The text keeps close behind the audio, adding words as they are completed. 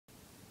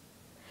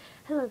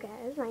Hello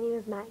guys, my name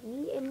is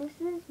Maggie, and this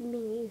is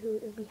me who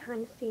is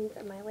behind the scenes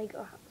at my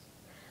Lego house.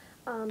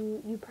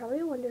 You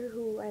probably wonder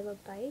who I look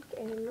like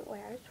and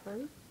where I was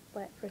from,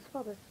 but first of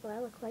all, this is what I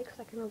look like.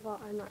 Second of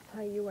all, I'm not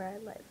telling you where I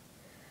live.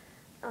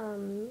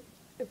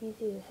 If you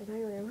see this in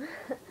my room.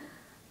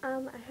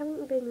 I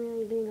haven't been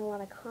really getting a lot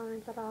of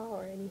comments at all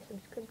or any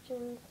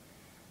subscriptions,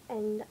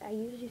 and I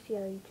usually see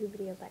other YouTube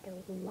videos that get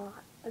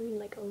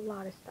a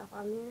lot of stuff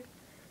on there.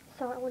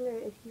 So I wonder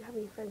if you have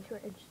any friends who are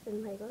interested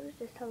in Legos,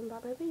 just tell them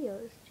about my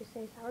videos. Just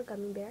say Sour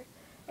Gummy Bear,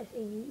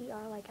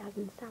 S-A-U-E-R, like as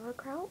in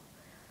sauerkraut.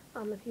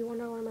 If you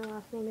wonder where my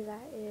last name is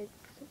at, it's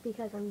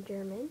because I'm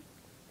German.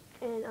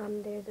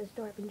 And there's a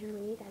store up in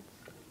Germany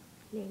that's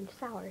named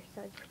Sour,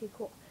 so it's pretty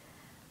cool.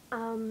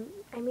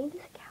 I made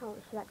this account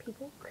so that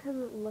people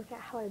can look at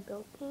how I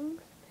build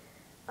things.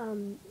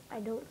 I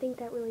don't think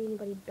that really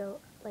anybody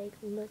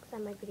looks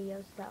at my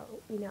videos, so,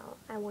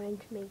 I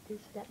wanted to make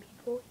this so that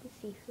people can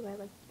see who I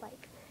look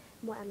like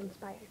and what I'm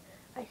inspired.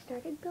 I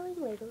started building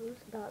Legos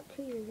about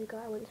 2 years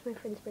ago. I went to my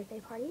friend's birthday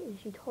party and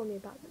she told me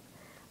about them.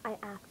 I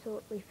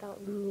absolutely fell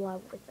in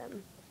love with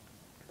them.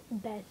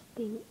 Best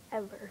thing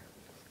ever.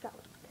 So,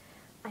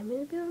 I'm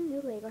going to build a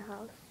new Lego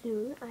house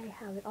soon. I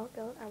have it all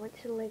built. I went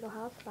to the Lego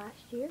house last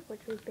year,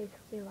 which was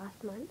basically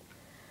last month.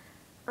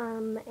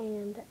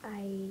 And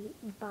I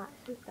bought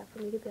some stuff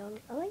for me to build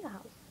a Lego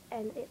house.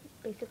 And it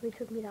basically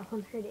took me that whole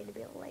entire day to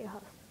build a Lego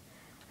house.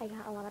 I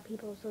got a lot of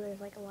people, so there's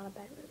like a lot of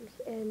bedrooms.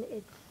 And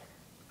it's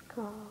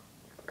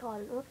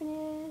called an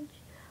orphanage,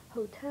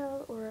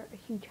 hotel, or a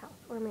huge house,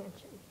 or a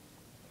mansion.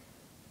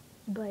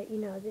 But,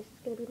 this is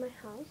going to be my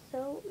house,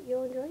 so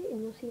you'll enjoy it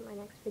and you'll see it in my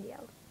next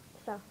video.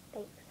 So,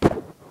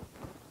 thanks.